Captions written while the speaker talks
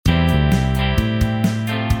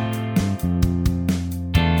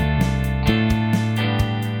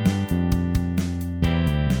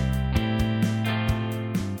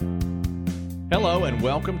Hello and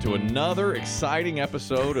welcome to another exciting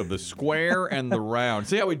episode of The Square and the Round.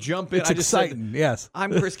 See how we jump in? It's exciting, yes.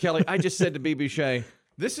 I'm Chris Kelly. I just said to BB Shea,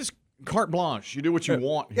 this is carte blanche. You do what you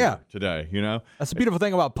want here today, you know? That's the beautiful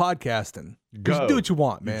thing about podcasting. Go. Just do what you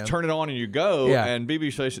want, man. You turn it on and you go, and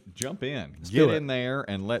BB Shea said, jump in. Get in there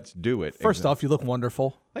and let's do it. First off, you look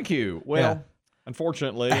wonderful. Thank you. Well,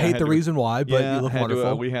 unfortunately, I hate the reason why, but you look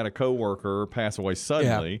wonderful. We had a coworker pass away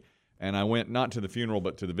suddenly. And I went not to the funeral,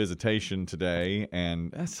 but to the visitation today,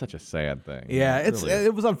 and that's such a sad thing. Yeah,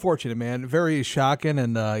 it was unfortunate, man. Very shocking,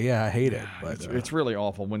 and I hate it. But it's really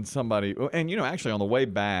awful when somebody, and actually on the way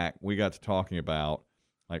back, we got to talking about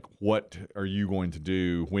like what are you going to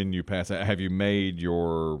do when you pass out? Have you made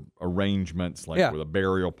your arrangements like with a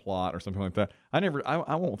burial plot or something like that? I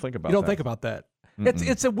won't think about that. You don't think about that.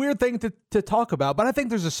 It's a weird thing to talk about, but I think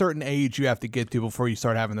there's a certain age you have to get to before you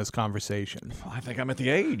start having this conversation. Well, I think I'm at the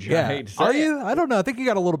age. Yeah. I hate to say Are you? I don't know. I think you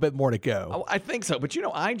got a little bit more to go. I think so. But,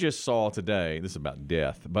 I just saw today, this is about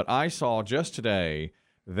death, but I saw just today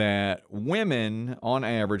that women on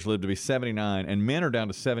average live to be 79 and men are down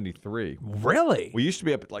to 73. Really? We used to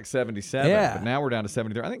be up at like 77, but now we're down to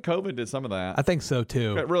 73. I think COVID did some of that. I think so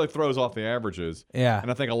too. It really throws off the averages. Yeah.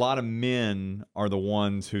 And I think a lot of men are the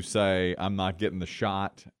ones who say, I'm not getting the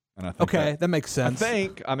shot. And I think that makes sense. Not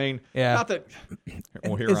that.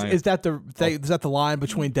 Well, here I am. Is that the line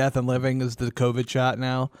between death and living? Is the COVID shot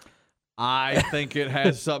now? I think it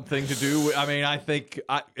has something to do with,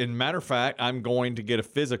 in matter of fact, I'm going to get a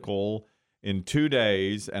physical in 2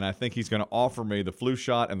 days, and I think he's going to offer me the flu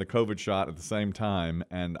shot and the COVID shot at the same time,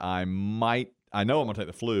 and I know I'm going to take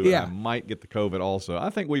the flu, and I might get the COVID also.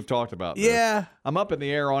 I think we've talked about this. Yeah. I'm up in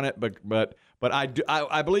the air on it, but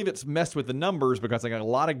I believe it's messed with the numbers because I got a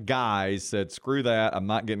lot of guys said, screw that, I'm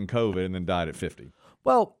not getting COVID, and then died at 50.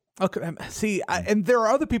 Well, okay. See, and there are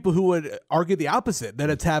other people who would argue the opposite,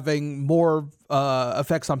 that it's having more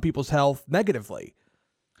effects on people's health negatively.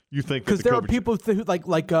 You think because there are people who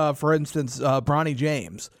like for instance, Bronny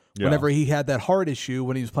James. Whenever he had that heart issue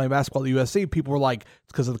when he was playing basketball at USC, people were like,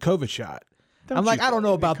 it's because of the COVID shot. I don't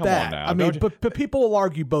know about that. But people will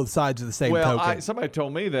argue both sides of the same token. Somebody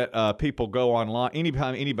told me that people go online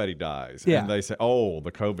anytime anybody dies, and they say, "Oh,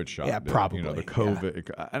 the COVID shot." Yeah, probably. The COVID,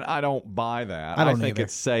 and I don't buy that. I think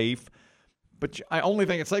it's safe, but I only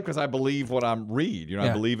think it's safe because I believe what I read.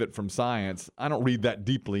 I believe it from science. I don't read that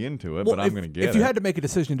deeply into it, but I'm going to get it. If you had to make a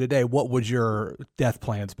decision today, what would your death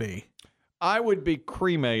plans be? I would be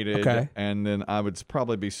cremated, and then I would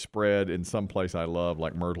probably be spread in some place I love,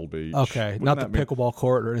 like Myrtle Beach. Okay, not the pickleball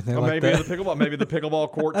court or anything like that. Maybe the pickleball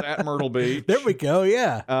court's at Myrtle Beach. There we go,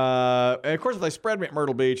 yeah. And of course, if they spread me at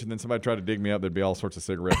Myrtle Beach and then somebody tried to dig me up, there'd be all sorts of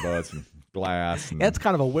cigarette butts and glass. And that's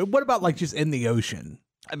kind of a weird. What about like just in the ocean?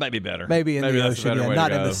 It might be better. Maybe in the ocean,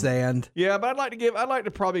 not in the sand. Yeah, but I'd like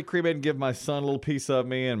to probably cremate and give my son a little piece of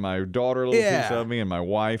me and my daughter a little piece of me and my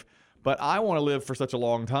wife. But I want to live for such a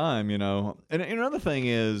long time, And another thing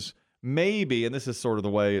is maybe, and this is sort of the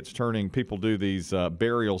way it's turning, people do these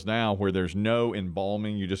burials now where there's no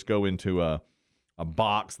embalming. You just go into a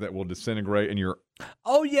box that will disintegrate and you're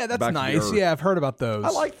that's nice. Yeah, I've heard about those. I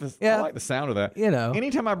like the sound of that.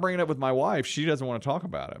 Anytime I bring it up with my wife, she doesn't want to talk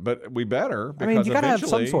about it. But we better. Because you got to have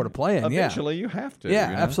some sort of plan. Eventually you have to.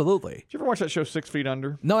 Yeah, absolutely. Did you ever watch that show 6 Feet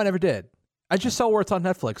Under? No, I never did. I just saw where it's on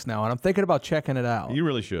Netflix now, and I'm thinking about checking it out. You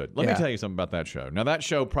really should. Let me tell you something about that show. Now, that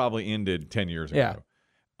show probably ended 10 years ago.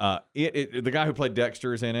 The guy who played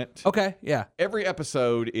Dexter is in it. Okay, yeah. Every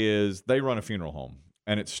episode is they run a funeral home,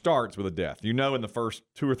 and it starts with a death. In the first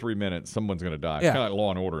 2 or 3 minutes, someone's going to die. It's kind of like Law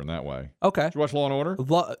and Order in that way. Okay. Did you watch Law and Order?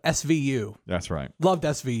 SVU. That's right. Loved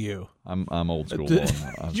SVU. I'm old school. Did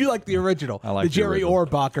you like the original? I like the Jerry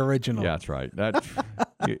Orbach original. Yeah, that's right.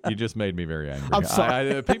 You just made me very angry. I'm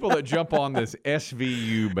sorry. The people that jump on this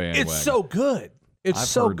SVU bandwagon. It's so good. It's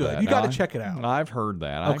so good. That. You got to check it out. I've heard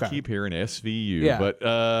that. Okay. I keep hearing SVU. Yeah. But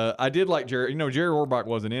I did like Jerry. Jerry Orbach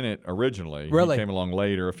wasn't in it originally. Really? He came along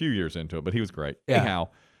later, a few years into it, but he was great. Yeah. Anyhow,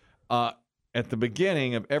 at the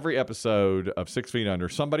beginning of every episode of 6 Feet Under,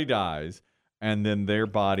 somebody dies, and then their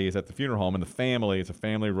body is at the funeral home, and it's a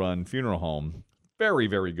family-run funeral home. Very,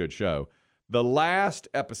 very good show. The last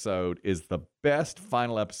episode is the best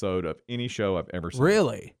final episode of any show I've ever seen.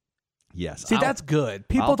 Really? Yes. See, that's good.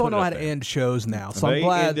 People don't know how to end shows now, so I'm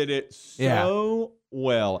glad. They ended it so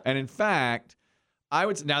well. And in fact,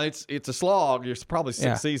 it's a slog. There's probably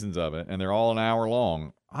 6 seasons of it, and they're all an hour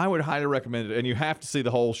long. I would highly recommend it, and you have to see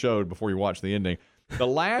the whole show before you watch the ending. The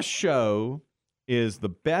last show is the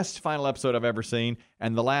best final episode I've ever seen,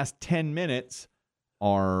 and the last 10 minutes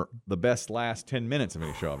are the best last 10 minutes of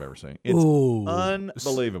any show I've ever seen. It's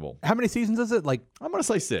unbelievable. How many seasons is it? I'm going to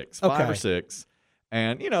say 6, 5 or 6.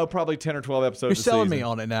 And, probably 10 or 12 episodes. You're selling me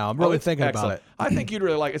on it now. I'm really thinking excellent. about it. I think you'd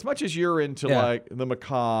really like, as much as you're into like the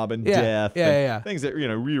macabre and death and things that,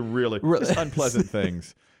 you really just unpleasant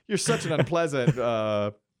things. You're such an unpleasant,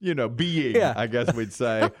 being, I guess we'd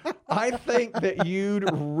say. I think that you'd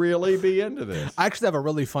really be into this. I actually have a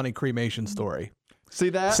really funny cremation story. See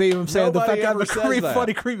that? See what I'm saying? The fact I have a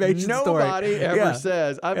funny cremation story. Nobody ever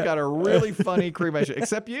says, I've got a really funny cremation,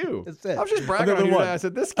 except you. That's it. I was just bragging on you today. I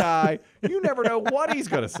said, this guy, you never know what he's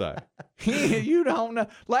going to say. You don't know.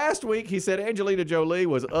 Last week, he said Angelina Jolie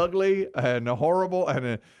was ugly and horrible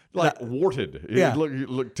and warted. It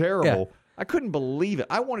looked terrible. Yeah. I couldn't believe it.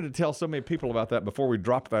 I wanted to tell so many people about that before we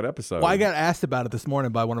dropped that episode. Well, I got asked about it this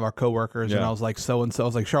morning by one of our coworkers, and I was like, so-and-so. I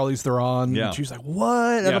was like, Charlize Theron. Yeah. And she was like,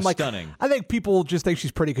 what? And I'm like, stunning. I think people just think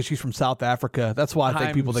she's pretty because she's from South Africa. That's why I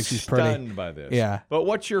think people think she's pretty. I'm stunned by this. Yeah. But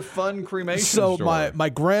what's your fun cremation story? So my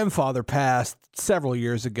grandfather passed several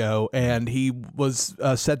years ago, and he was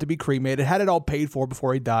set to be cremated. Had it all paid for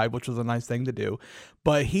before he died, which was a nice thing to do.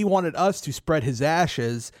 But he wanted us to spread his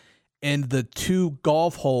ashes in the 2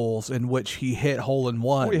 golf holes in which he hit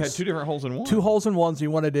hole-in-ones. Oh, he had 2 different holes-in-ones? 2 holes-in-ones. He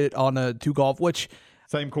wanted it on a 2 golf, which...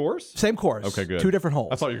 Same course? Same course. Okay, good. 2 different holes.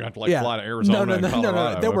 I thought you were going to have to fly to Arizona and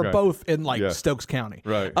Colorado. No. They were both in Stokes County.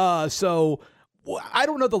 Right. So I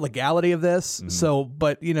don't know the legality of this. So,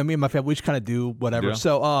 but me and my family, we just kind of do whatever. Yeah.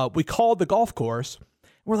 So we called the golf course.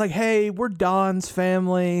 We're like, hey, we're Don's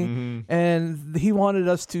family, and he wanted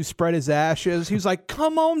us to spread his ashes. He was like,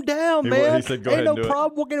 come on down, man. He said, go ahead and do no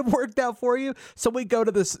problem. We'll get it worked out for you. So we go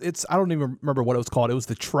to this. I don't even remember what it was called. It was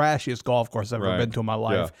the trashiest golf course I've ever been to in my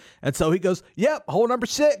life. Yeah. And so he goes, yep, hole number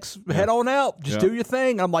 6. Head on out. Just do your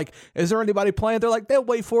thing. I'm like, is there anybody playing? They're like, they'll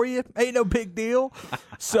wait for you. Ain't no big deal.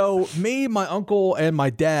 So me, my uncle, and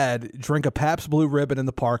my dad drink a Pabst Blue Ribbon in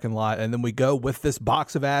the parking lot, and then we go with this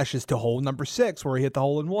box of ashes to hole number 6 where he hit the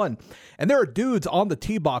hole-in-one. And there are dudes on the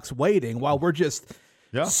tee box waiting while we're just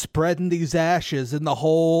spreading these ashes in the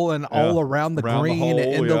hole and all around the green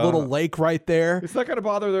and the little lake right there. It's not going to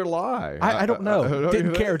bother their life. I don't know.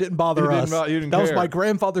 Didn't care. Didn't bother us. That was my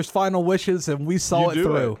grandfather's final wishes, and we saw it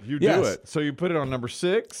through. You do it. So you put it on number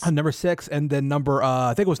 6? On number 6, and then number,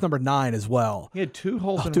 I think it was number 9 as well. He had 2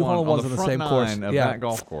 holes-in-ones on the same course of that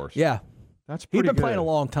golf course. Yeah. That's pretty He's been playing a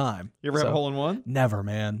long time. You ever have a hole-in-one? Never,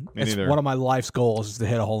 man. It's neither. one of my life's goals is to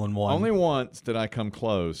hit a hole-in-one. Only once did I come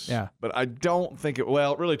close. Yeah. But I don't think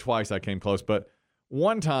really twice I came close. But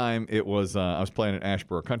one time it was, I was playing at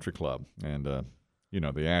Asheboro Country Club. And, the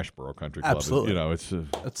Asheboro Country Club. Absolutely.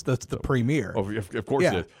 That's the premier. Of course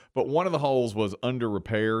it is. But one of the holes was under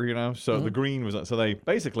repair, so the green was, so they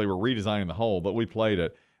basically were redesigning the hole, but we played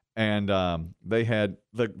it. And they had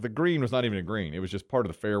the green was not even a green; it was just part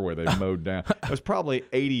of the fairway they mowed down. It was probably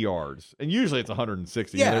 80 yards, and usually it's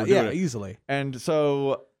 160. Yeah, easily. And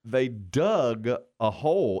so they dug a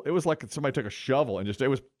hole. It was like somebody took a shovel and it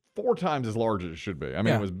was 4 times as large as it should be. I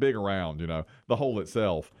mean, it was big around, the hole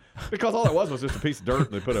itself, because all it was just a piece of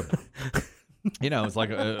dirt. And they put a it's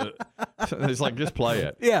like it's like just play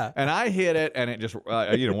it. Yeah. And I hit it, and it just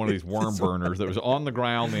one of these worm burners that was on the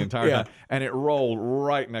ground the entire time, and it rolled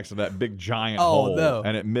right next to that big giant hole,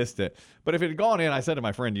 and it missed it. But if it had gone in, I said to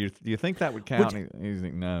my friend, "Do you think that would count?" He's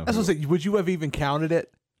like, "No." I was gonna say, would you have even counted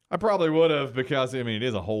it? I probably would have, because it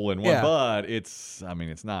is a hole in one, but it's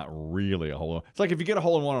not really a hole. It's like if you get a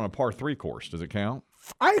hole in one on a par 3 course, does it count?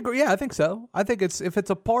 I agree. Yeah, I think so. I think if it's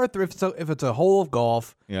a par 3, if it's a hole of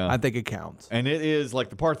golf, I think it counts. And it is like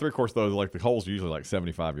the par 3 course though. Like the hole's usually like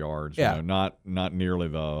 75 yards. Not nearly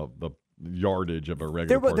the yardage of a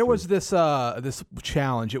regular. There was this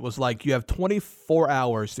challenge. It was like you have 24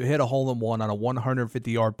 hours to hit a hole-in-one on a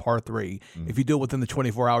 150-yard par 3. If you do it within the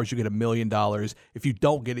 24 hours, you get $1 million. If you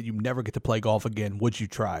don't get it, you never get to play golf again. Would you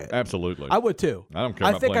try it? Absolutely. I would too. I don't care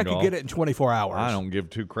about playing golf. I think I could get it in 24 hours. I don't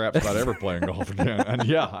give 2 craps about ever playing golf again.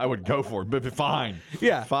 And I would go for it. But fine.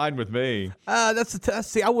 Yeah. Fine with me. That's the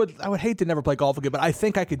test. See, I would hate to never play golf again, but I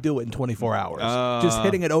think I could do it in 24 hours. Just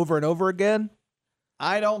hitting it over and over again.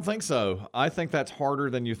 I don't think so. I think that's harder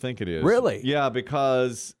than you think it is. Really? Yeah,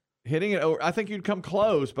 because hitting it over, I think you'd come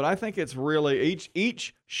close, but I think it's really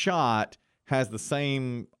each shot has the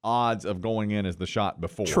same odds of going in as the shot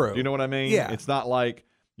before. True. You know what I mean? Yeah. It's not like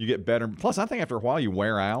you get better. Plus, I think after a while you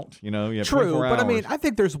wear out. You have True, 24 but hours. I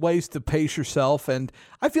think there's ways to pace yourself, and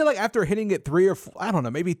I feel like after hitting it 3 or 4, I don't know,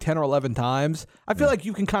 maybe 10 or 11 times, I feel like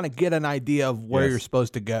you can kind of get an idea of where you're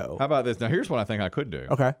supposed to go. How about this? Now, here's what I think I could do.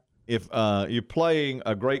 Okay. If you're playing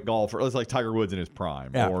a great golfer, let's like Tiger Woods in his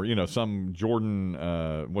prime, or some Jordan,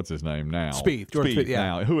 what's his name now? Jordan Spieth,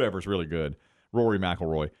 now, whoever's really good, Rory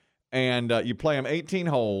McIlroy, and you play him 18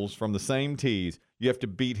 holes from the same tees. You have to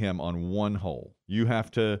beat him on 1 hole. You have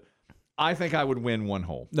to I think I would win one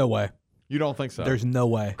hole. No way. You don't think so? There's no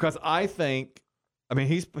way. Because I mean,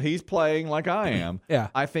 he's playing like I am. Yeah.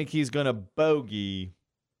 I think he's going to bogey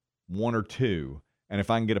 1 or 2, and if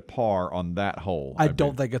I can get a par on that hole, I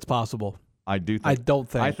don't think it's possible. I do. I don't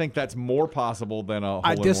think. I think that's more possible than a hole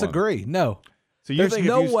I in disagree. one. No. So there's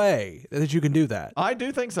no way that you can do that. I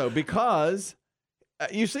do think so because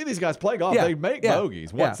you see these guys play golf. Yeah. They make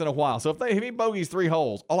bogeys once in a while. So if he bogeys 3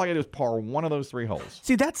 holes, all I got to do is par one of those 3 holes.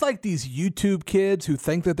 See, that's like these YouTube kids who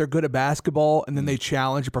think that they're good at basketball, and then they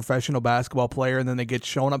challenge a professional basketball player, and then they get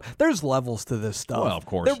shown up. There's levels to this stuff. Well, of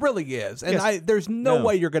course. There really is. And there's no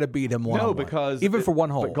way you're going to beat him one-on-one. No, because even for one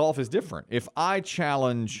hole. But golf is different. If I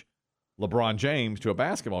challenge LeBron James to a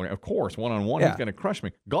basketball game, of course, one-on-one, he's going to crush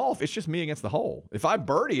me. Golf, it's just me against the hole. If I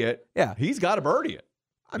birdie it, he's got to birdie it.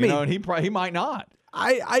 I mean, and he might not.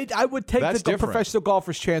 I would take the professional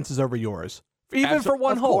golfer's chances over yours, even for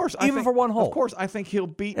one hole. For one hole. Of course, I think he'll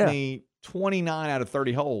beat me 29 out of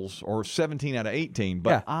 30 holes or 17 out of 18.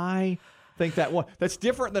 But I think that's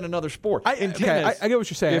different than another sport. In tennis, I get what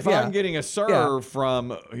you're saying. If I'm getting a serve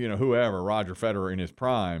from whoever, Roger Federer in his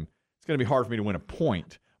prime, it's going to be hard for me to win a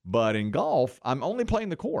point. But in golf, I'm only playing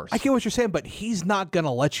the course. I get what you're saying, but he's not going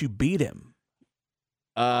to let you beat him.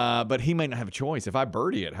 But he may not have a choice. If I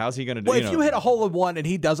birdie it, how's he going to do? Well, if you hit a hole in one and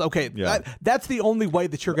he does, that's the only way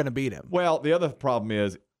that you're going to beat him. Well, the other problem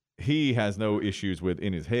is he has no issues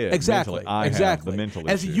in his head. Exactly. I have the mental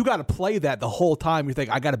issue. You got to play that the whole time. You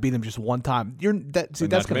think I got to beat him just one time. That's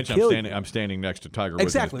going to kill you. I'm standing next to Tiger Woods.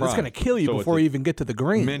 Exactly. That's going to kill you before you even get to the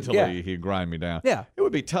green. Mentally, he'd grind me down. Yeah. It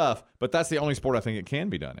would be tough, but that's the only sport I think it can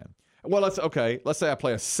be done in. Well, let's say I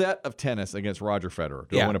play a set of tennis against Roger Federer.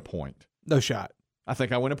 Do I win a point? No shot. I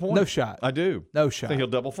think I win a point. No shot. I do. No shot. I think he'll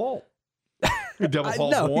double fault. He double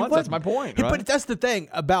faults once. That's my point, right? But that's the thing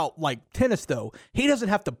about tennis, though. He doesn't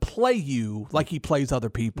have to play you like he plays other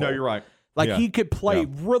people. No, you're right. He could play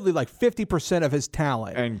really 50% of his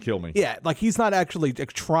talent and kill me. Yeah, he's not actually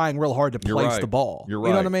trying real hard to place the ball. You're right.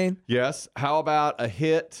 You know what I mean? Yes. How about a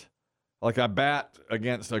hit? Like I bat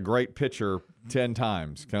against a great pitcher 10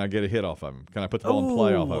 times. Can I get a hit off of him? Can I put the ball in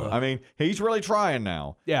play off of him? I mean, he's really trying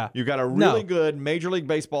now. Yeah. You've got a really good Major League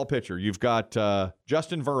Baseball pitcher. You've got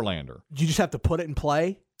Justin Verlander. You just have to put it in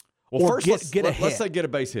play? Well, first, let's say get a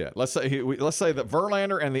base hit. Let's say that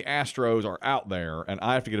Verlander and the Astros are out there, and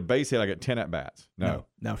I have to get a base hit. I get 10 at bats. No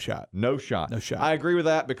shot. No shot. I agree with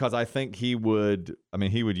that because I think he would. I mean,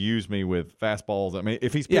 he would use me with fastballs. I mean,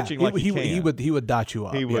 if he's pitching he would dot you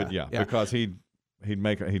up. He would, because he'd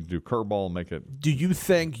do curveball and make it. Do you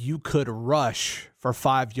think you could rush for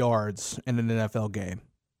 5 yards in an NFL game?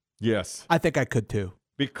 Yes, I think I could too.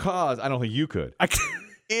 Because I don't think you could.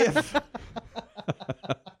 If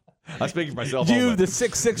I'm speaking for myself. You, the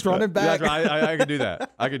 6'6" running back. I could do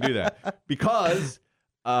that. I could do that because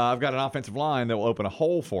I've got an offensive line that will open a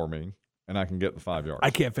hole for me, and I can get the 5 yards.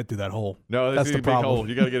 I can't fit through that hole. No, that's the problem. Hole.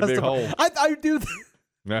 You got to get a big hole. I do.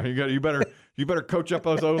 No, you better coach up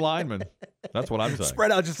those O linemen. That's what I'm saying.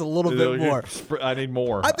 Spread out just a little bit more. I need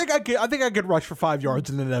more. I think I could rush for 5 yards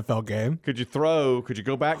in an NFL game. Could you throw? Could you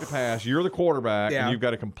go back to pass? You're the quarterback, and you've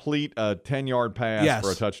got to complete a 10-yard pass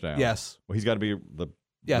for a touchdown. Yes. Well, he's got to be the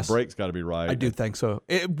break's got to be right. I do think so.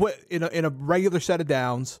 In a regular set of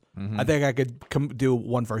downs, I think I could do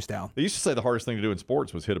one first down. They used to say the hardest thing to do in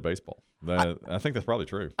sports was hit a baseball. I think that's probably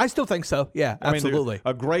true. I still think so. Yeah, absolutely. I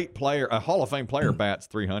mean, a great player, a Hall of Fame player, bats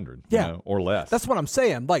 300, or less. That's what I'm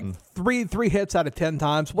saying. Like three hits out of 10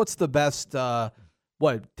 times. What's the best?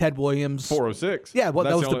 Ted Williams? 406. Yeah, that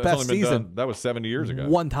was the best season. That was 70 years ago.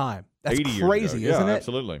 One time. That's crazy, isn't it?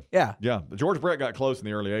 Absolutely. Yeah. Yeah. George Brett got close in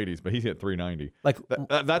the early 80s, but he hit 390.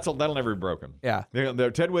 That'll never be broken. Yeah. The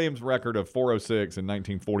Ted Williams record of 406 in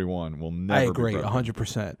 1941 will never be broken. I agree,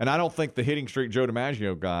 100%. And I don't think the hitting streak Joe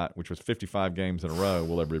DiMaggio got, which was 55 games in a row,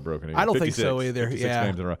 will ever be broken either. I don't think so either. 56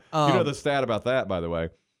 games in a row. You know the stat about that, by the way?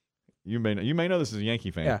 You may know this as a Yankee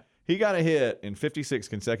fan. Yeah. He got a hit in 56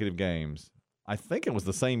 consecutive games. I think it was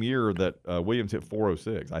the same year that Williams hit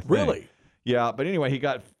 406. I think. Really? Yeah, but anyway, he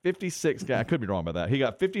got 56. I could be wrong about that. He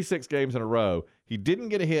got 56 games in a row. He didn't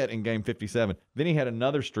get a hit in game 57. Then he had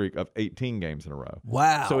another streak of 18 games in a row.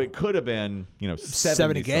 Wow. So it could have been,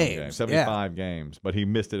 70 games, 75 games, but he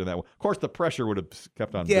missed it in that way. Of course, the pressure would have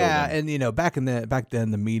kept on building. Yeah, and back then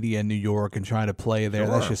the media in New York and trying to play there,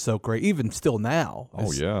 that's just so great. Even still now.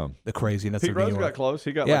 Oh yeah. The craziness Pete of New York. Rose got close.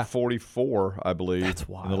 He got like 44, I believe. That's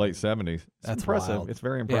wild. In the late 70s. That's impressive. wild. It's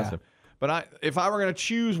very impressive. Yeah. But if I were going to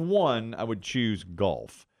choose one, I would choose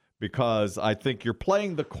golf because I think you're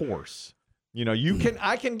playing the course.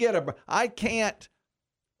 I can't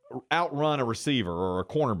outrun a receiver or a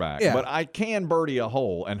cornerback, but I can birdie a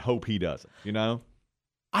hole and hope he doesn't,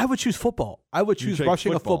 I would choose football. I would choose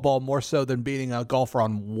rushing a football more so than beating a golfer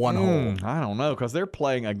on one hole. I don't know, because they're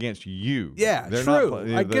playing against you. Yeah,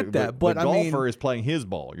 true. I get that. But the golfer is playing his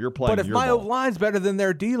ball. You're playing your ball. But if my O-line's better than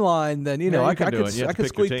their D-line, then, I could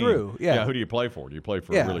squeak through. Yeah. Who do you play for? Do you play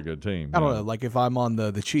for a really good team? I don't know. Like if I'm on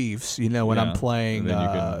the Chiefs, when I'm playing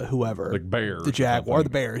whoever. The Bears. The Jaguars or the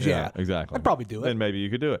Bears, yeah. Exactly. I'd probably do it. Then maybe you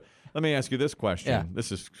could do it. Let me ask you this question. Yeah.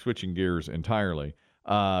 This is switching gears entirely.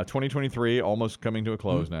 2023 almost coming to a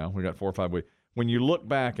close now. We got 4 or 5 weeks. When you look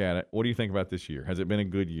back at it, what do you think about this year? Has it been a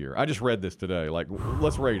good year? I just read this today. Like,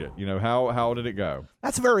 let's rate it. How did it go?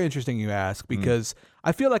 That's very interesting you ask, because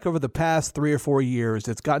I feel like over the past 3 or 4 years,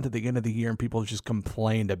 it's gotten to the end of the year and people have just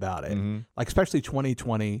complained about it. Like, especially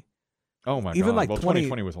 2020. Oh, my even God. Like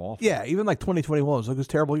 2020 was awful. Yeah, even like 2021 was like a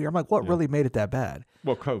terrible year. I'm like, what really made it that bad?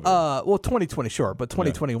 Well, COVID. 2020, sure. But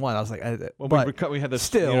 2021, I was like, we had we had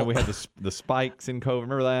the spikes in COVID.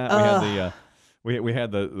 Remember that? We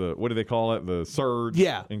had the what do they call it? The surge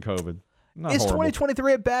in COVID. Is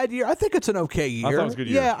 2023 a bad year? I think it's an okay year. I thought it was a good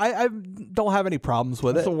year. Yeah, I don't have any problems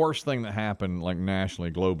with That's it. the worst thing that happened, like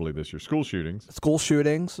nationally, globally this year. School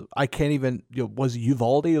shootings. I can't even. Was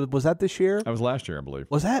Uvalde? Was that this year? That was last year, I believe.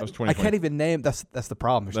 Was that? That was 2020. I can't even name. That's the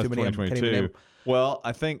problem. There's too many. 2022. Well,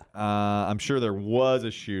 I think I'm sure there was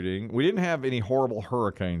a shooting. We didn't have any horrible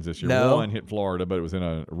hurricanes this year. No. One hit Florida, but it was in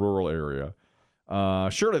a rural area.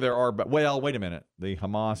 Surely there are, but wait a minute. The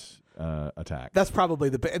Hamas attack. That's probably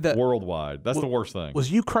the worldwide. That's the worst thing.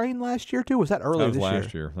 Was Ukraine last year too? Was that early this year? That was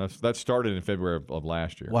last year. That started in February of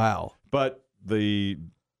last year. Wow. But the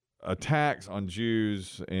attacks on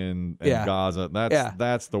Jews in Gaza,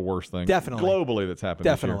 that's the worst thing. Definitely. Globally that's happened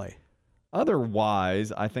Definitely. This year.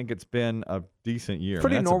 Otherwise, I think it's been a decent year.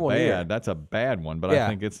 Pretty normal year. That's a bad one, but I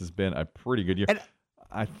think this has been a pretty good year. And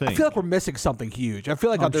I feel like we're missing something huge. I feel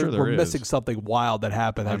like we're missing something wild that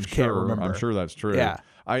happened. I just can't remember. I'm sure that's true. Yeah.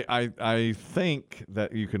 I think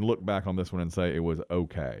that you can look back on this one and say it was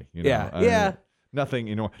okay.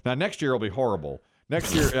 Nothing. Now next year will be horrible.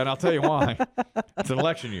 Next year, and I'll tell you why. It's an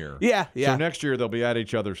election year. Yeah. So next year they'll be at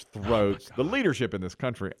each other's throats. The leadership in this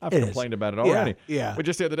country, I've complained about it already. Yeah. But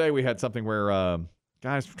just the other day we had something where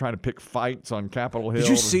guys were trying to pick fights on Capitol Hill. Did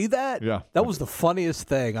you see that? Yeah. That was the funniest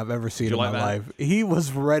thing I've ever seen in my life. He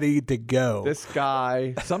was ready to go. This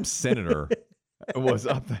guy, some senator, was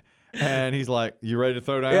up there. And he's like, "You ready to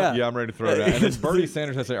throw down?" Yeah, I'm ready to throw down. And then Bernie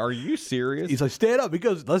Sanders has to say, "Are you serious?" He's like, "Stand up." He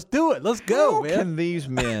goes, "Let's do it. Let's go,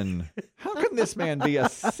 man." How can this man be a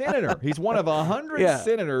senator? He's one of 100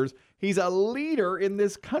 senators. He's a leader in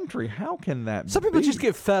this country. How can that be? Some people just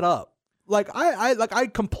get fed up. I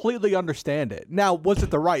completely understand it. Now, was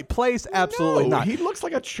it the right place? Absolutely not. He looks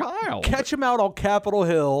like a child. Catch him out on Capitol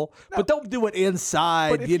Hill, but don't do it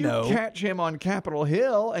inside. But if you catch him on Capitol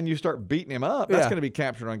Hill and you start beating him up, that's going to be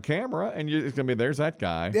captured on camera, and it's going to be there's that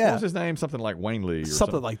guy. Yeah. What was his name? Something like Wayne Lee, or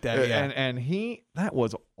something like that. Yeah. And that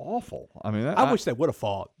was awful. I mean, I wish they would have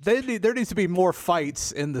fought. There needs to be more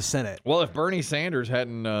fights in the Senate. Well, if Bernie Sanders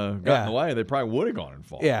hadn't gotten away, they probably would have gone and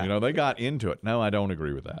fought. Yeah. They got into it. No, I don't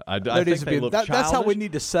agree with that. I think they look childish. That's how we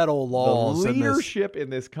need to settle laws. The leadership in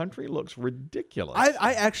this country looks ridiculous.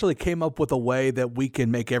 I actually came up with a way that we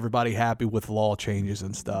can make everybody happy with law changes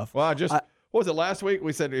and stuff. Well, what was it last week?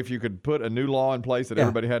 We said if you could put a new law in place that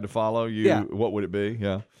everybody had to follow, what would it be?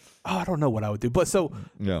 Yeah. Oh, I don't know what I would do, but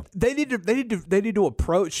they need to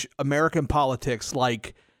approach American politics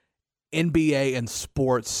like NBA and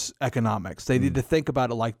sports economics. They need to think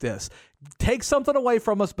about it like this: take something away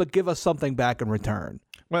from us, but give us something back in return.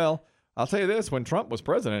 Well, I'll tell you this: when Trump was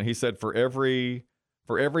president, he said for every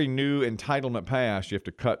new entitlement passed, you have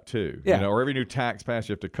to cut two. Yeah. Or every new tax passed,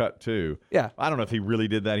 you have to cut two. Yeah. I don't know if he really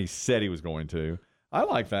did that. He said he was going to. I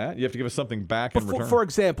like that. You have to give us something back in return. For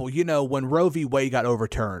example, when Roe v. Wade got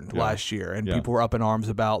overturned last year, and people were up in arms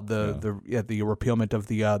about the repealment of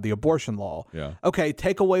the abortion law. Yeah. Okay,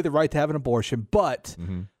 take away the right to have an abortion, but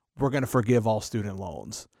we're going to forgive all student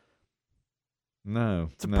loans. No,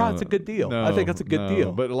 it's a good deal. No, I think that's a good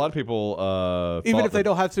deal. But a lot of people, even if they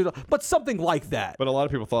don't have to, but something like that. But a lot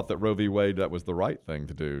of people thought that Roe v. Wade that was the right thing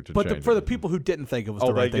to do. For the people who didn't think it was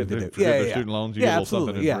the right thing to do, their student loans, you get a little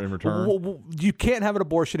something in return. Well, you can't have an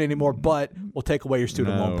abortion anymore, but we'll take away your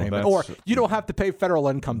student loan payment, or you don't have to pay federal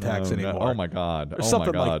income tax anymore. Oh my God! Or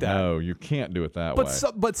something like that. No, you can't do it that way.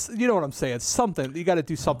 But you know what I'm saying? Something you got to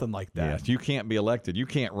do something like that. Yes, you can't be elected. You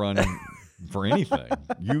can't run. For anything,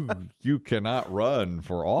 you cannot run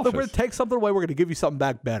for office. We're going to take something away. We're going to give you something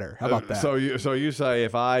back better. How about that? So you say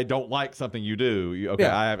if I don't like something you do,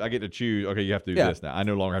 I get to choose. Okay, you have to do this now. I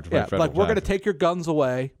no longer have to pay federal tax. We're going to take your guns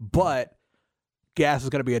away, but gas is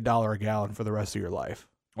going to be $1 a gallon for the rest of your life.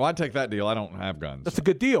 Well, I'd take that deal. I don't have guns. That's a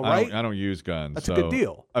good deal, right? I don't use guns. That's a good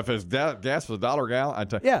deal. If it's gas was $1 a gallon, I'd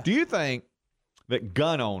take. Yeah. Do you think that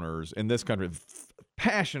gun owners in this country,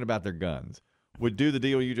 passionate about their guns, would do the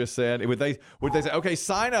deal you just said? Would they say, okay,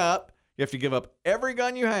 sign up. You have to give up every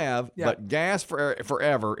gun you have, but gas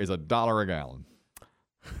forever is $1 a gallon.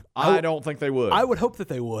 I don't think they would. I would hope that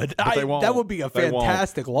they would. They won't. That would be a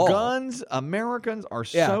fantastic law. Guns, Americans are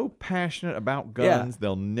so passionate about guns,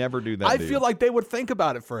 they'll never do that. I feel like they would think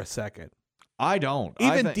about it for a second. I don't.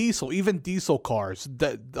 Even diesel cars,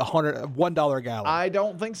 the $1 a gallon. I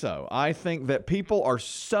don't think so. I think that people are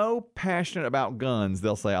so passionate about guns,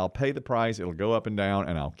 they'll say, I'll pay the price, it'll go up and down,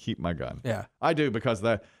 and I'll keep my gun. Yeah. I do, because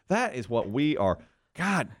that is what we are.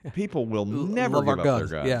 God, people will never give up their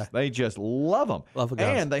guns. Yeah. They just love them.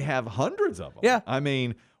 And they have hundreds of them. Yeah. I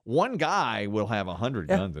mean, one guy will have 100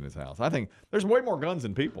 guns in his house. I think there's way more guns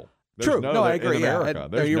than people. True. No, I agree. In America,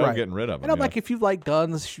 there's no getting rid of them. And I'm like, if you like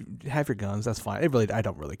guns, have your guns. That's fine. I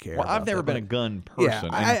don't really care. Well, I've never been a gun person.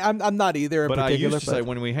 Yeah, I'm not either. But I used to say,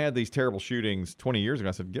 when we had these terrible shootings 20 years ago,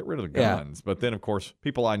 I said, get rid of the guns. Yeah. But then, of course,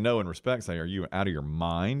 people I know and respect say, are you out of your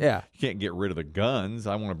mind? Yeah. You can't get rid of the guns.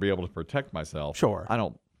 I want to be able to protect myself. Sure.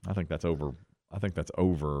 I think that's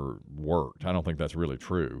overworked. I don't think that's really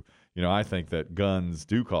true. I think that guns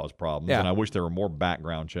do cause problems, and I wish there were more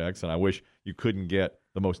background checks, and I wish you couldn't get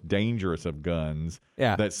the most dangerous of guns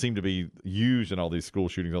that seem to be used in all these school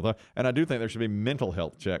shootings all the time. And I do think there should be mental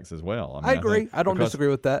health checks as well. I agree. I don't disagree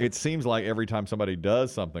with that. It seems like every time somebody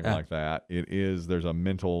does something like that, there's a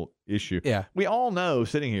mental issue. Yeah. We all know,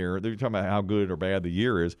 sitting here, they're talking about how good or bad the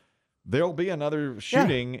year is. There'll be another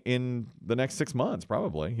shooting in the next 6 months,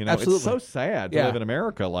 probably. Absolutely. It's so sad to live in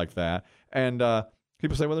America like that. And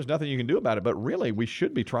people say, well, there's nothing you can do about it. But really, we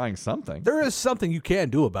should be trying something. There is something you can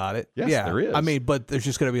do about it. Yes, there is. I mean, but there's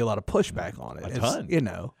just going to be a lot of pushback on it. A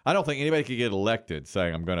ton. I don't think anybody could get elected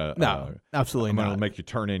saying, I'm going to absolutely I'm going to make you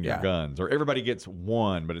turn in your guns. Or everybody gets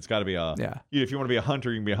one, but it's got to be if you want to be a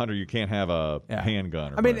hunter, you can be a hunter. You can't have a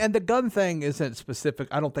handgun. And the gun thing isn't specific.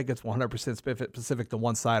 I don't think it's 100% specific to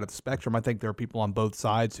one side of the spectrum. I think there are people on both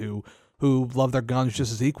sides who love their guns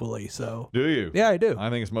just as equally. So do you? Yeah, I do.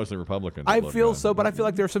 I think it's mostly Republicans. I feel so, but I feel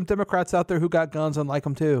like there are some Democrats out there who got guns and like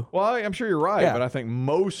them too. Well, I'm sure you're right, but I think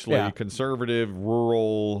mostly conservative,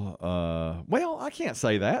 rural. Well, I can't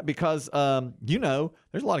say that because there's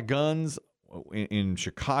a lot of guns in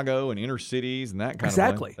Chicago and inner cities and that kind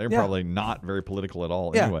of thing. They're probably not very political at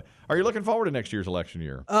all. Anyway, are you looking forward to next year's election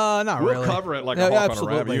year? Not really. We'll cover it like a hawk on a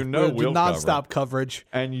rabbit. We'll nonstop coverage.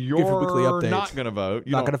 And you're not going to vote.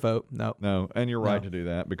 Not going to vote. No. No, and you're right to do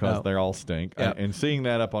that because they all stink. And seeing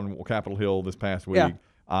that up on Capitol Hill this past week,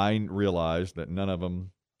 I realized that none of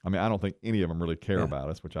them. I mean, I don't think any of them really care about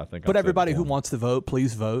us, which I think. But everybody who wants to vote,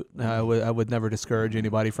 please vote. I would never discourage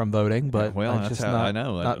anybody from voting. But that's how I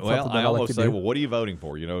know. I almost say, well, what are you voting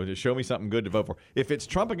for? Just show me something good to vote for. If it's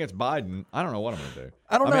Trump against Biden, I don't know what I'm going to do.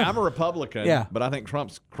 I mean, I'm a Republican, but I think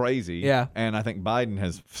Trump's crazy. Yeah. And I think Biden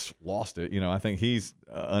has lost it. I think he's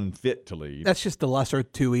unfit to lead. That's just the lesser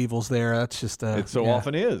two evils there. That's just it so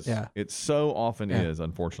often is. Yeah. It so often is,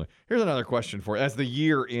 unfortunately. Here's another question for you. As the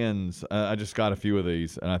year ends, I just got a few of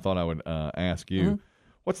these, and I thought I would ask you. Mm-hmm.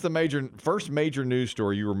 What's the first major news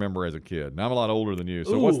story you remember as a kid? Now, I'm a lot older than you.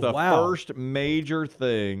 So what's the first major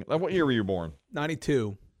thing? What year were you born?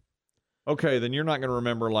 92. Okay, then you're not going to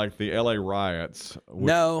remember like the L.A. riots.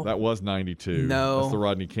 No. That was 92. No. That's the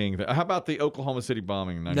Rodney King thing. How about the Oklahoma City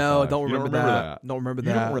bombing in 95? No, don't remember that. Don't remember that.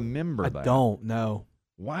 You don't remember that? I don't, no.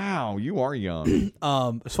 Wow, you are young.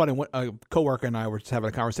 It's funny. A coworker and I were just having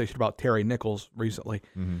a conversation about Terry Nichols recently.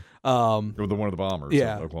 Mm-hmm. One of the bombers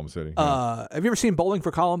of Oklahoma City. Have you ever seen Bowling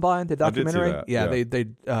for Columbine, the documentary? I did see that.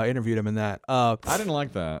 They interviewed him in that. I didn't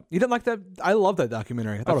like that. You didn't like that? I love that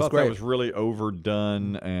documentary. I thought it was great. That was really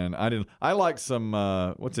overdone, and I didn't. I like some.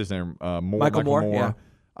 What's his name? Michael Moore. Yeah.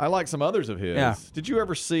 I like some others of his. Yeah. Did you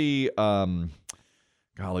ever see?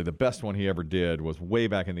 Golly, the best one he ever did was way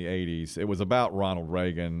back in the 80s. It was about Ronald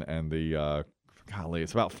Reagan and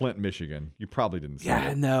it's about Flint, Michigan. You probably didn't see it.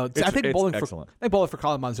 Yeah, no. I think Bowling for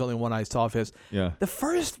Columbine is the only one I saw of his. Yeah. The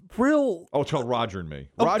first real... Oh, it's called Roger and Me.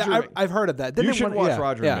 I've heard of that. You should watch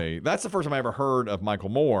Roger and Me. That's the first time I ever heard of Michael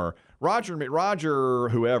Moore. Roger,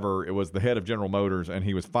 whoever, it was the head of General Motors, and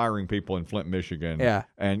he was firing people in Flint, Michigan. Yeah.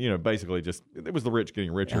 And, basically it was the rich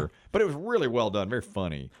getting richer. Yeah. But it was really well done, very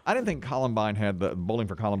funny. I didn't think Bowling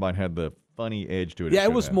for Columbine had the funny edge to it. Yeah,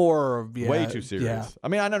 it was more... way too serious. Yeah. I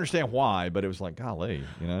mean, I understand why, but it was like, golly,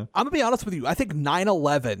 I'm going to be honest with you. I think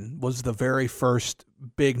 9/11 was the very first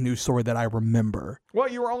big news story that I remember. Well,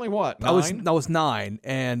 you were only what, 9? I was 9,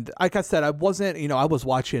 and like I said, I wasn't. I was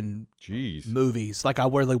watching movies. Like I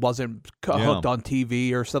really wasn't hooked on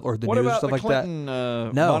TV or stuff or the news or stuff like Clinton,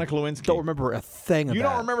 that. No, Monica Lewinsky. Don't remember a thing about. You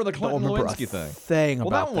don't remember the Clinton Lewinsky thing? Well,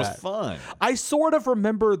 that one was fun. I sort of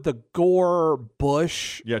remember the Gore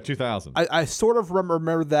Bush. Yeah, 2000. I sort of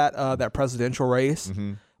remember that presidential race.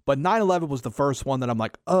 Mm-hmm. But 9/11 was the first one that I'm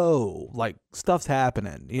like, oh, like stuff's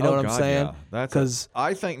happening. You know what I'm saying? Yeah. That's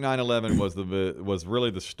I think 9/11 was really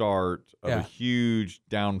the start of a huge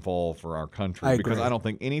downfall for our country because I don't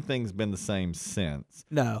think anything's been the same since.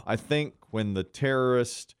 No. I think when the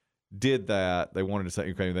terrorists did that, they wanted to say,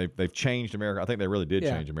 okay, they've changed America. I think they really did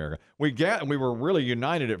change America. We were really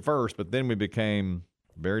united at first, but then we became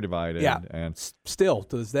very divided. Yeah. And still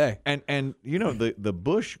to this day. And the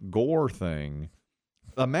Bush Gore thing.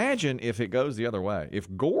 Imagine if it goes the other way. If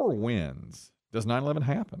Gore wins, does 9/11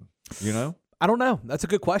 happen? I don't know. That's a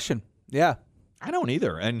good question. Yeah. I don't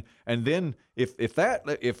either. And then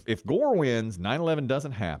if Gore wins, 9/11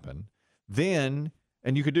 doesn't happen, then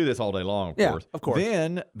and you could do this all day long, of course.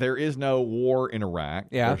 Then there is no war in Iraq.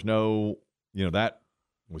 Yeah. There's no, that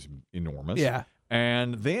was enormous. Yeah.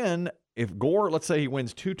 And then if Gore, let's say he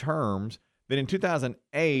wins 2 terms, then in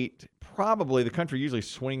 2008, probably the country usually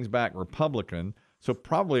swings back Republican. So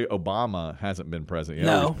probably Obama hasn't been president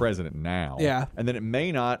yet. No. He's president now. Yeah. And then it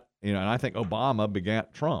may not, and I think Obama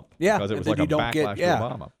begat Trump. Yeah. Because it was like a backlash to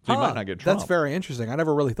Obama. So you might not get Trump. That's very interesting. I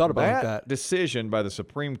never really thought about that. That decision by the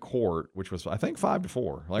Supreme Court, which was, I think,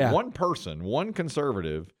 5-4. Like one person, one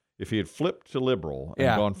conservative, if he had flipped to liberal and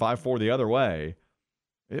gone 5-4 the other way,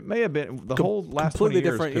 it may have been the whole last 20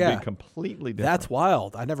 years could be completely different. That's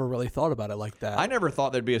wild. I never really thought about it like that. I never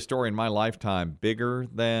thought there'd be a story in my lifetime bigger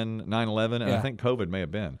than 9/11, and I think COVID may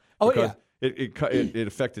have been. Because it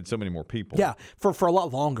affected so many more people. Yeah, for a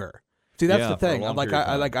lot longer. See, that's the thing.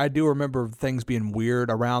 I do remember things being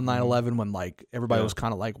weird around 9/11 when like everybody was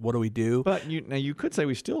kind of like, "What do we do?" But you could say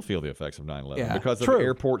we still feel the effects of 9/11 because of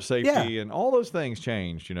airport safety and all those things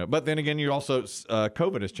changed. But then again, you also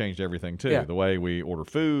COVID has changed everything too. Yeah. The way we order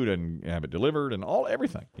food and have it delivered and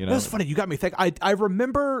everything. That's funny. You got me thinking. I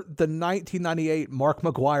remember the 1998 Mark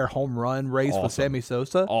McGwire home run race with Sammy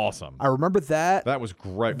Sosa. Awesome. I remember that. That was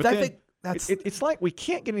great. But it's like we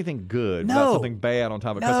can't get anything good without something bad on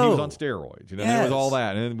top of it because he was on steroids. There was all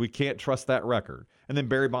that, and we can't trust that record. And then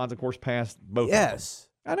Barry Bonds, of course, passed both. Yes.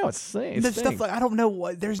 I know it's stuff like I don't know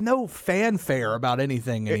what. There's no fanfare about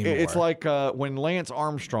anything anymore. It's like when Lance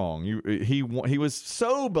Armstrong, he was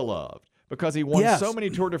so beloved because he won so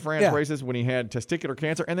many Tour de France races when he had testicular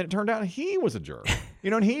cancer, and then it turned out he was a jerk.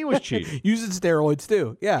 And he was cheating, using steroids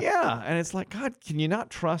too. Yeah, and it's like, God, can you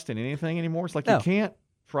not trust in anything anymore? It's like you can't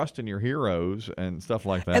trust in your heroes and stuff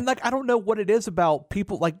like that. And like I don't know what it is about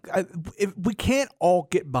people. Like if we can't all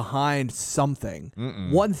get behind something,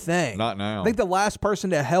 one thing. Not now. I think the last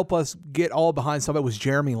person to help us get all behind something was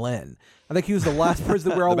Jeremy Lin. I think he was the last person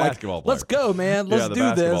that we were all like, "Let's go, man! Let's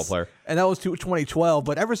do this." Player. And that was 2012.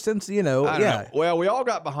 But ever since, I don't know. Well, we all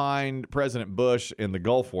got behind President Bush in the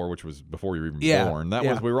Gulf War, which was before you were even born. That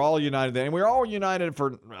was we were all united then, and we were all united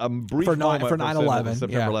for a brief moment for 9/11,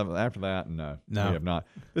 September 11th. After that, no, we have not.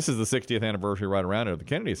 This is the 60th anniversary right around it of the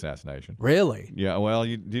Kennedy assassination. Really? Yeah. Well,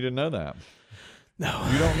 you didn't know that. No.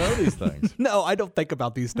 You don't know these things. No, I don't think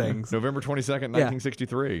about these things. November 22nd,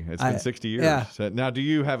 1963. It's been 60 years. Yeah. So now, do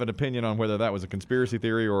you have an opinion on whether that was a conspiracy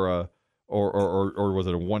theory or was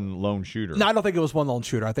it a one lone shooter? No, I don't think it was one lone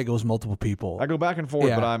shooter. I think it was multiple people. I go back and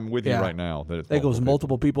forth, but I'm with you right now. That I think it was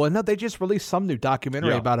multiple people. And no, they just released some new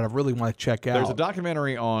documentary about it I really want to check out. There's a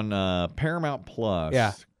documentary on Paramount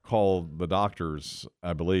Plus called The Doctors,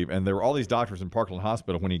 I believe. And there were all these doctors in Parkland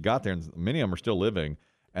Hospital when he got there, and many of them are still living.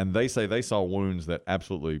 And they say they saw wounds that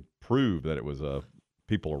absolutely prove that it was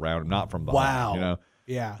people around him, not from behind. Wow.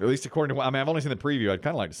 Yeah. At least according to I've only seen the preview. I'd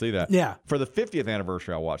kind of like to see that. Yeah. For the 50th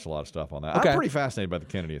anniversary, I watched a lot of stuff on that. Okay. I'm pretty fascinated by the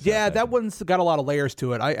Kennedy assassination. Yeah, that one's got a lot of layers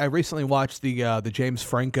to it. I recently watched the James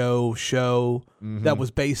Franco show that was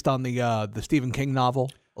based on the Stephen King novel.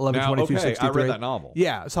 11/22/63. I read that novel.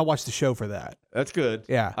 Yeah, so I watched the show for that. That's good.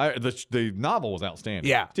 Yeah. The novel was outstanding.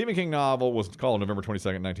 Yeah. Stephen King novel was called November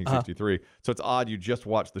 22nd, 1963. So it's odd you just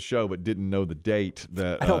watched the show but didn't know the date.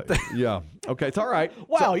 That I don't think. Yeah. Okay, it's all right.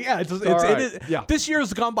 Wow. It is. Yeah. This year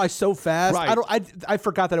has gone by so fast. Right. I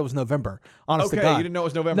forgot that it was November. Honest to God. You didn't know it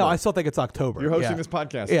was November. No, I still think it's October. You're hosting this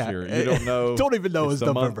podcast this year. You don't know. Don't even know it's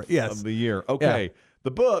November. Yes. Of the year. Okay. Yeah. The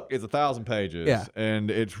book is 1,000 pages, and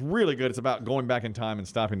it's really good. It's about going back in time and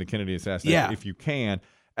stopping the Kennedy assassination if you can.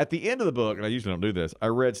 At the end of the book, and I usually don't do this, I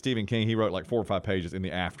read Stephen King. He wrote like 4 or 5 pages in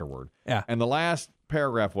the afterword. Yeah. And the last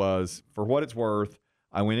paragraph was, for what it's worth,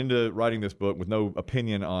 I went into writing this book with no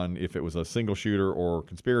opinion on if it was a single shooter or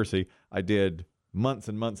conspiracy. I did months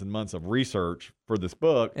and months and months of research for this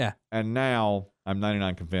book. Yeah. And now I'm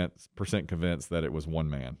 99% convinced that it was one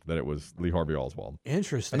man, that it was Lee Harvey Oswald.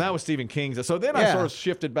 Interesting. And that was Stephen King's. So then I sort of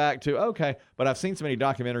shifted back to, okay, but I've seen so many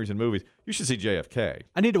documentaries and movies. You should see JFK.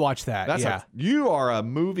 I need to watch that. You are a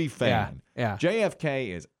movie fan. Yeah. JFK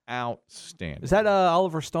is outstanding. Is that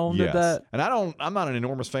Oliver Stone did that? And I'm not an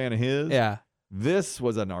enormous fan of his. Yeah. This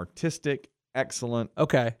was an artistic, excellent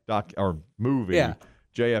movie. Yeah.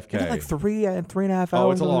 JFK. Is it like 3.5 hours?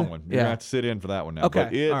 Oh, it's a long one. You're going to have to sit in for that one now. Okay.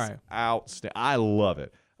 But it's outstanding. I love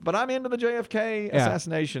it. But I'm into the JFK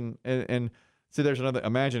assassination. And see, there's another.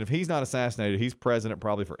 Imagine if he's not assassinated, he's president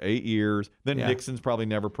probably for 8 years. Then Nixon's probably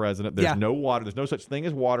never president. There's no water. There's no such thing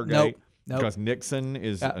as Watergate. Nope. Because Nixon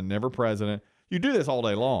is never president. You do this all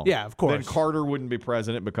day long. Yeah, of course. Then Carter wouldn't be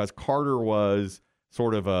president because Carter was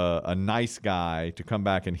sort of a nice guy to come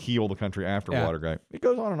back and heal the country after Watergate. It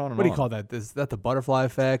goes on and on and on. What do you call that? Is that the butterfly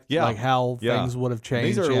effect? Yeah. Like how things would have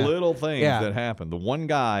changed? These are little things that happen. The one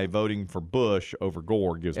guy voting for Bush over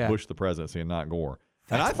Gore gives Bush the presidency and not Gore.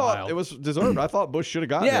 And I thought it was deserved. I thought Bush should have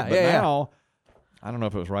gotten it. But now, I don't know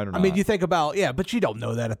if it was right or not. I mean, you think about, but you don't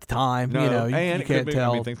know that at the time. No, you can't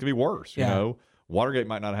tell. I mean, things could be worse, you know. Watergate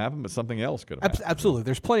might not happen, but something else could have happened. Absolutely.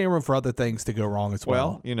 There's plenty of room for other things to go wrong as well.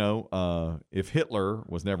 Well, you know, if Hitler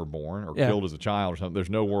was never born or killed as a child or something, there's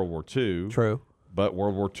no World War II. True. But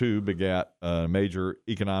World War II begat a major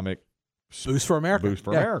economic boost for America.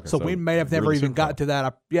 So we may have never even got to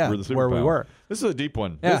that. Where we were. This is a deep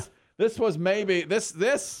one. Yeah. This was maybe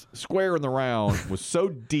this square in the round was so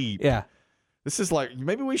deep. Yeah. This is like,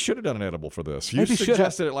 maybe we should have done an edible for this. You Maybe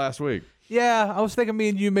suggested it last week. Yeah, I was thinking me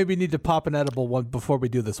and you maybe need to pop an edible one before we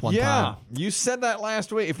do this one time. Yeah, you said that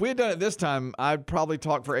last week. If we had done it this time, I'd probably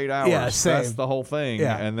talk for 8 hours. Yeah, same. That's the whole thing.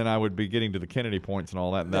 Yeah. And then I would be getting to the Kennedy points and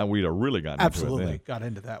all that, and then we'd have really gotten into it then. Absolutely, got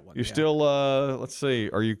into that one. You still, let's see,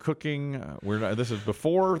 are you cooking? This is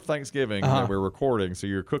before Thanksgiving that we're recording, so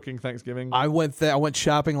you're cooking Thanksgiving? I went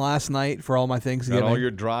shopping last night for all my Thanksgiving. Got all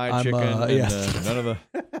your dried chicken and none of the...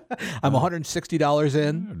 I'm $160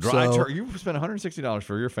 in. You spent $160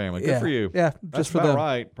 for your family. Good for you. Yeah, that's just for them.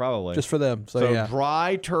 Right, probably. Just for them. So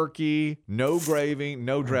dry turkey, no gravy,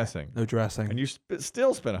 no dressing. No dressing. And you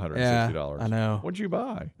still spent $160. Yeah, I know. What'd you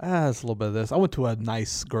buy? It's a little bit of this. I went to a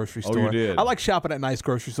nice grocery store. Oh, you did? I like shopping at nice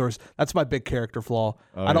grocery stores. That's my big character flaw.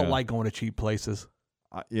 I don't like going to cheap places.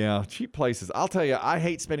 Cheap places. I'll tell you, I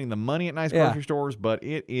hate spending the money at nice grocery stores, but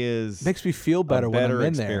it makes me feel better when I'm in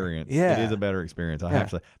experience. there. Yeah, it is a better experience. I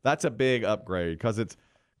have to say. That's a big upgrade because it's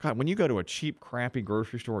when you go to a cheap, crappy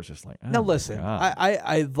grocery store, it's just like now. Listen,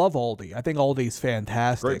 I love Aldi. I think Aldi's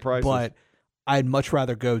fantastic. Great prices, but I'd much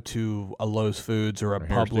rather go to a Lowe's Foods or a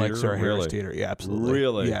Publix or a Harris Teeter. Yeah, absolutely.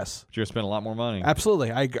 Really? Yes. But you're gonna spend a lot more money.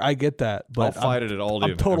 Absolutely. I get that. But I'll fight it at Aldi.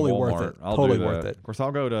 I'm totally and Walmart. worth it. I'll totally do that. worth it. Of course,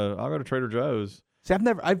 I'll go to Trader Joe's. See,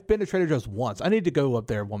 I've been to Trader Joe's once. I need to go up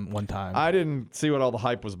there one time. I didn't see what all the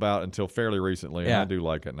hype was about until fairly recently, and I do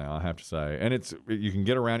like it now, I have to say. And you can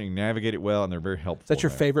get around, you can navigate it well, and they're very helpful. Is that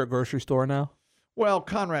your favorite grocery store now? Well,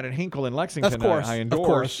 Conrad and Hinkle in Lexington, of course, I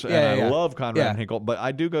endorse, of course. I love Conrad and Hinkle, but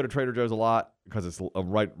I do go to Trader Joe's a lot because it's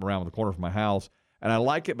right around the corner from my house, and I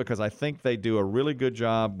like it because I think they do a really good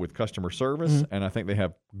job with customer service, and I think they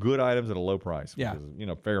have good items at a low price, which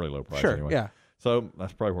is, fairly low price anyway. Yeah. So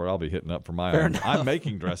that's probably where I'll be hitting up for my own. I'm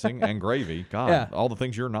making dressing and gravy. God, all the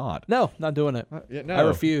things you're not. No, not doing it. No, I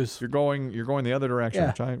refuse. You're going the other direction,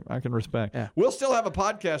 which I can respect. Yeah. We'll still have a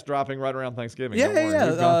podcast dropping right around Thanksgiving. Yeah.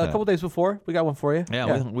 A couple days before, we got one for you.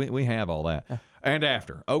 Yeah. We have all that. And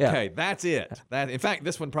after. Okay, that's it. In fact,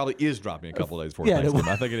 this one probably is dropping a couple of days before Thanksgiving.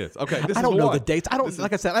 I think it is. Okay, I don't know the dates.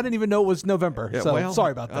 Like I said, I didn't even know it was November. So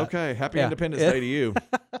sorry about that. Okay, happy Independence Day to you.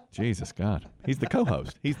 Jesus God. He's the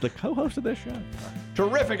co-host. He's the co-host of this show.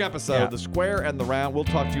 Terrific episode, The Square and the Round. We'll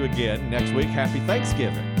talk to you again next week. Happy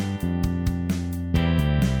Thanksgiving.